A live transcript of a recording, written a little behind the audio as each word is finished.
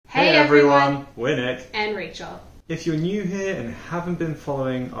everyone, we're Nick and Rachel. If you're new here and haven't been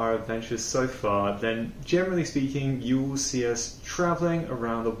following our adventures so far, then generally speaking, you will see us traveling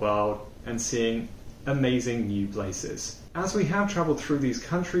around the world and seeing amazing new places. As we have traveled through these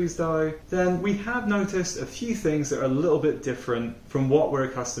countries though, then we have noticed a few things that are a little bit different from what we're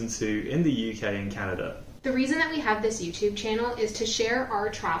accustomed to in the UK and Canada. The reason that we have this YouTube channel is to share our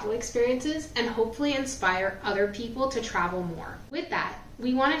travel experiences and hopefully inspire other people to travel more. With that,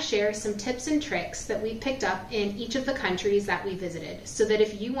 we want to share some tips and tricks that we picked up in each of the countries that we visited, so that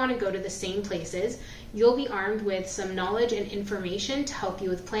if you want to go to the same places, you'll be armed with some knowledge and information to help you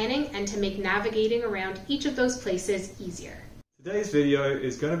with planning and to make navigating around each of those places easier. Today's video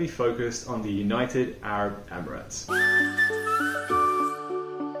is going to be focused on the United Arab Emirates.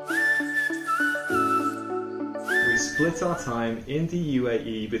 We split our time in the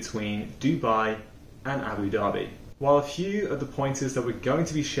UAE between Dubai and Abu Dhabi. While a few of the pointers that we're going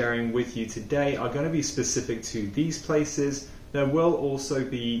to be sharing with you today are going to be specific to these places, there will also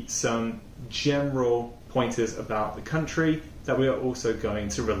be some general pointers about the country that we are also going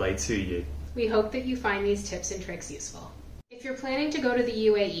to relay to you. We hope that you find these tips and tricks useful. If you're planning to go to the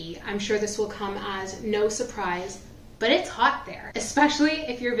UAE, I'm sure this will come as no surprise, but it's hot there, especially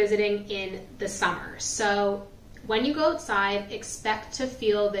if you're visiting in the summer. So when you go outside, expect to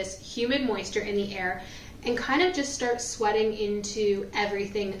feel this humid moisture in the air and kind of just start sweating into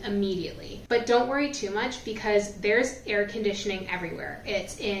everything immediately. But don't worry too much because there's air conditioning everywhere.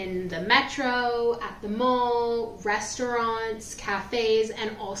 It's in the metro, at the mall, restaurants, cafes,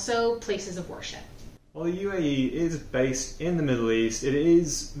 and also places of worship. While the UAE is based in the Middle East, it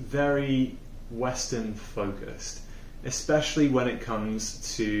is very Western focused, especially when it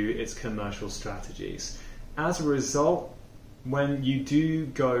comes to its commercial strategies. As a result, when you do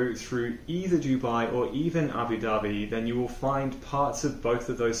go through either Dubai or even Abu Dhabi, then you will find parts of both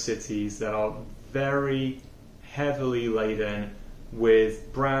of those cities that are very heavily laden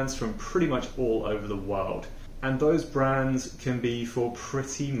with brands from pretty much all over the world. And those brands can be for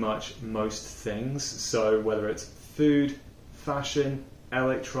pretty much most things. So whether it's food, fashion,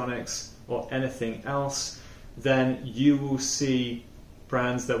 electronics, or anything else, then you will see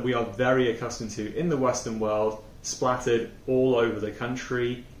brands that we are very accustomed to in the Western world splattered all over the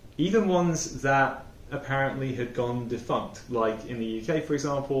country, even ones that apparently had gone defunct, like in the UK, for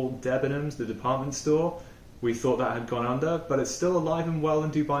example, Debenhams, the department store. We thought that had gone under, but it's still alive and well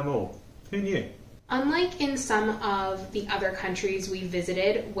in Dubai Mall. Who knew? Unlike in some of the other countries we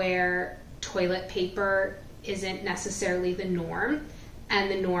visited where toilet paper isn't necessarily the norm, and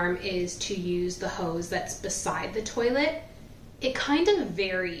the norm is to use the hose that's beside the toilet, it kind of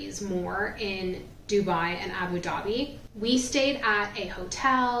varies more in Dubai and Abu Dhabi. We stayed at a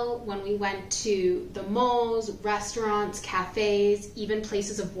hotel. When we went to the malls, restaurants, cafes, even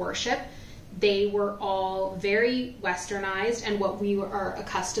places of worship, they were all very westernized and what we are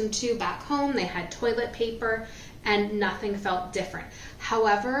accustomed to back home. They had toilet paper and nothing felt different.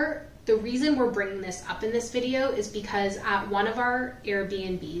 However, the reason we're bringing this up in this video is because at one of our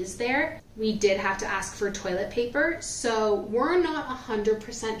Airbnbs there, we did have to ask for toilet paper. So we're not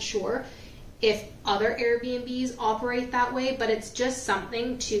 100% sure if other Airbnbs operate that way, but it's just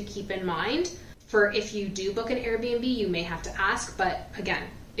something to keep in mind for if you do book an Airbnb, you may have to ask, but again,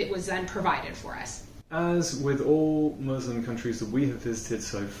 it was then provided for us. As with all Muslim countries that we have visited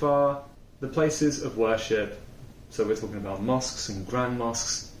so far, the places of worship, so we're talking about mosques and grand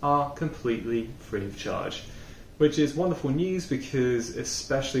mosques, are completely free of charge. Which is wonderful news because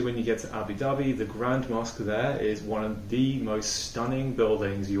especially when you get to Abu Dhabi, the Grand Mosque there is one of the most stunning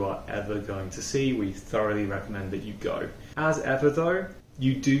buildings you are ever going to see. We thoroughly recommend that you go. As ever though,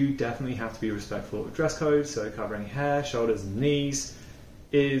 you do definitely have to be respectful of dress code, so covering hair, shoulders and knees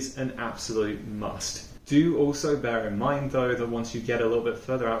is an absolute must. Do also bear in mind though that once you get a little bit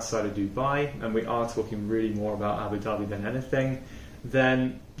further outside of Dubai, and we are talking really more about Abu Dhabi than anything,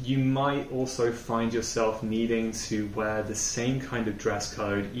 then you might also find yourself needing to wear the same kind of dress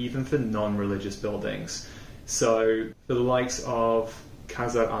code even for non-religious buildings. So for the likes of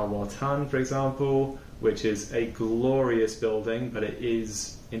Qasr Al Watan, for example, which is a glorious building, but it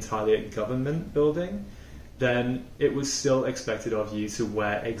is entirely a government building, then it was still expected of you to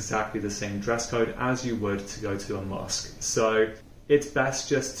wear exactly the same dress code as you would to go to a mosque. So it's best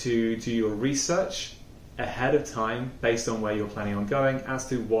just to do your research ahead of time based on where you're planning on going as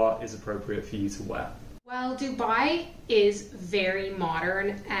to what is appropriate for you to wear. While Dubai is very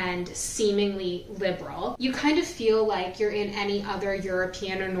modern and seemingly liberal, you kind of feel like you're in any other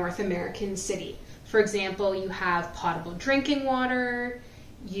European or North American city. For example, you have potable drinking water,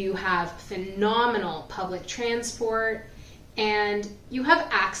 you have phenomenal public transport, and you have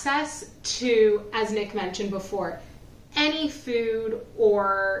access to, as Nick mentioned before, any food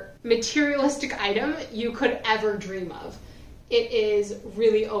or materialistic item you could ever dream of. It is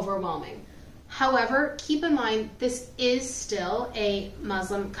really overwhelming. However, keep in mind, this is still a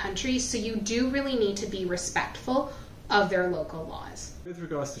Muslim country, so you do really need to be respectful of their local laws. With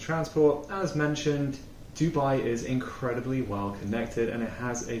regards to transport, as mentioned, Dubai is incredibly well connected and it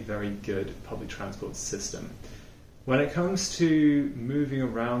has a very good public transport system. When it comes to moving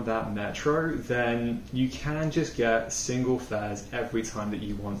around that metro, then you can just get single fares every time that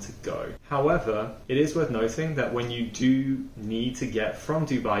you want to go. However, it is worth noting that when you do need to get from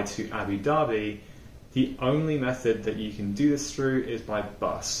Dubai to Abu Dhabi, the only method that you can do this through is by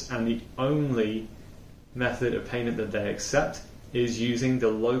bus, and the only method of payment that they accept is using the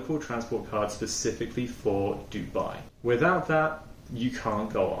local transport card specifically for Dubai. Without that, you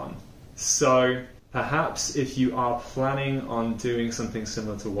can't go on. So perhaps if you are planning on doing something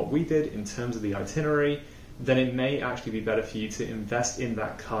similar to what we did in terms of the itinerary, then it may actually be better for you to invest in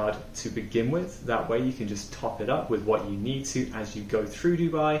that card to begin with. That way you can just top it up with what you need to as you go through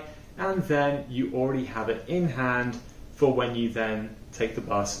Dubai, and then you already have it in hand for when you then take the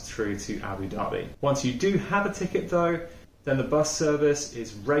bus through to Abu Dhabi. Once you do have a ticket though, then the bus service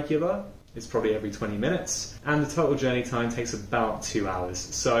is regular. It's probably every 20 minutes, and the total journey time takes about 2 hours.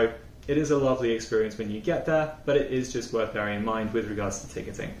 So it is a lovely experience when you get there, but it is just worth bearing in mind with regards to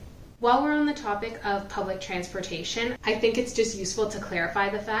ticketing. While we're on the topic of public transportation, I think it's just useful to clarify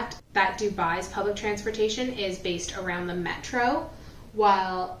the fact that Dubai's public transportation is based around the metro,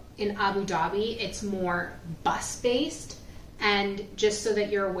 while in Abu Dhabi it's more bus-based. And just so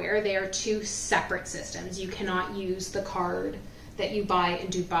that you're aware, they are two separate systems. You cannot use the card that you buy in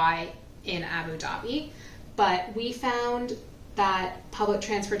Dubai in Abu Dhabi. But we found that public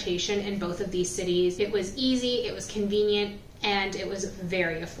transportation in both of these cities, it was easy, it was convenient, and it was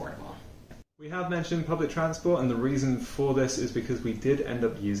very affordable. We have mentioned public transport, and the reason for this is because we did end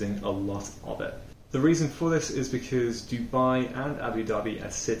up using a lot of it. The reason for this is because Dubai and Abu Dhabi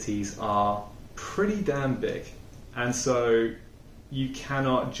as cities are pretty damn big. And so you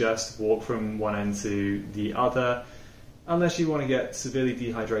cannot just walk from one end to the other unless you want to get severely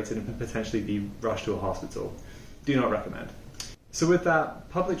dehydrated and potentially be rushed to a hospital. Do not recommend. So with that,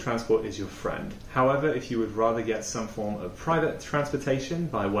 public transport is your friend. However, if you would rather get some form of private transportation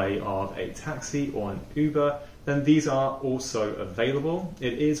by way of a taxi or an Uber, then these are also available.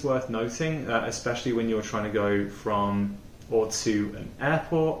 It is worth noting that especially when you're trying to go from or to an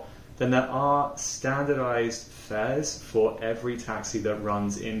airport, then there are standardized fares for every taxi that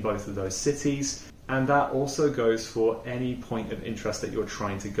runs in both of those cities, and that also goes for any point of interest that you're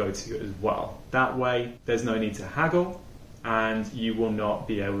trying to go to as well. That way, there's no need to haggle, and you will not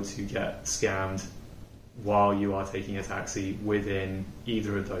be able to get scammed while you are taking a taxi within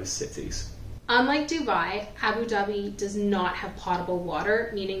either of those cities. Unlike Dubai, Abu Dhabi does not have potable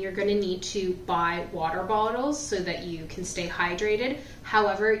water, meaning you're going to need to buy water bottles so that you can stay hydrated.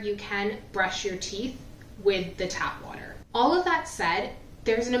 However, you can brush your teeth with the tap water. All of that said,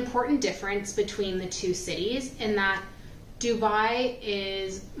 there's an important difference between the two cities in that Dubai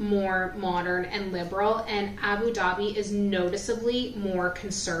is more modern and liberal, and Abu Dhabi is noticeably more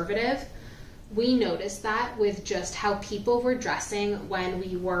conservative. We noticed that with just how people were dressing when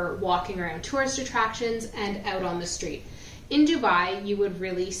we were walking around tourist attractions and out on the street. In Dubai, you would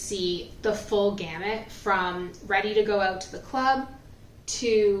really see the full gamut from ready to go out to the club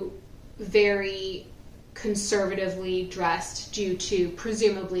to very conservatively dressed due to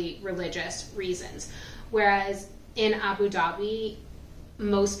presumably religious reasons. Whereas in Abu Dhabi,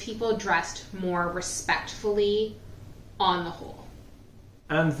 most people dressed more respectfully on the whole.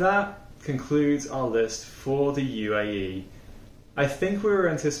 And that concludes our list for the UAE. I think we were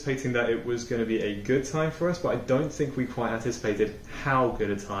anticipating that it was going to be a good time for us, but I don't think we quite anticipated how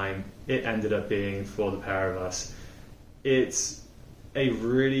good a time it ended up being for the pair of us. It's a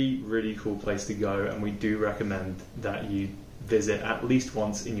really, really cool place to go, and we do recommend that you visit at least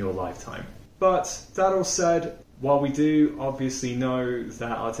once in your lifetime. But that all said, while we do obviously know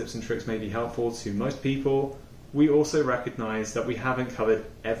that our tips and tricks may be helpful to most people, we also recognise that we haven't covered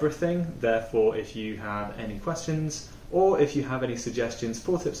everything. Therefore, if you have any questions or if you have any suggestions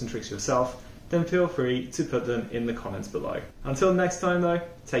for tips and tricks yourself, then feel free to put them in the comments below. Until next time though,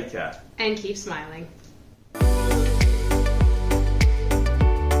 take care. And keep smiling.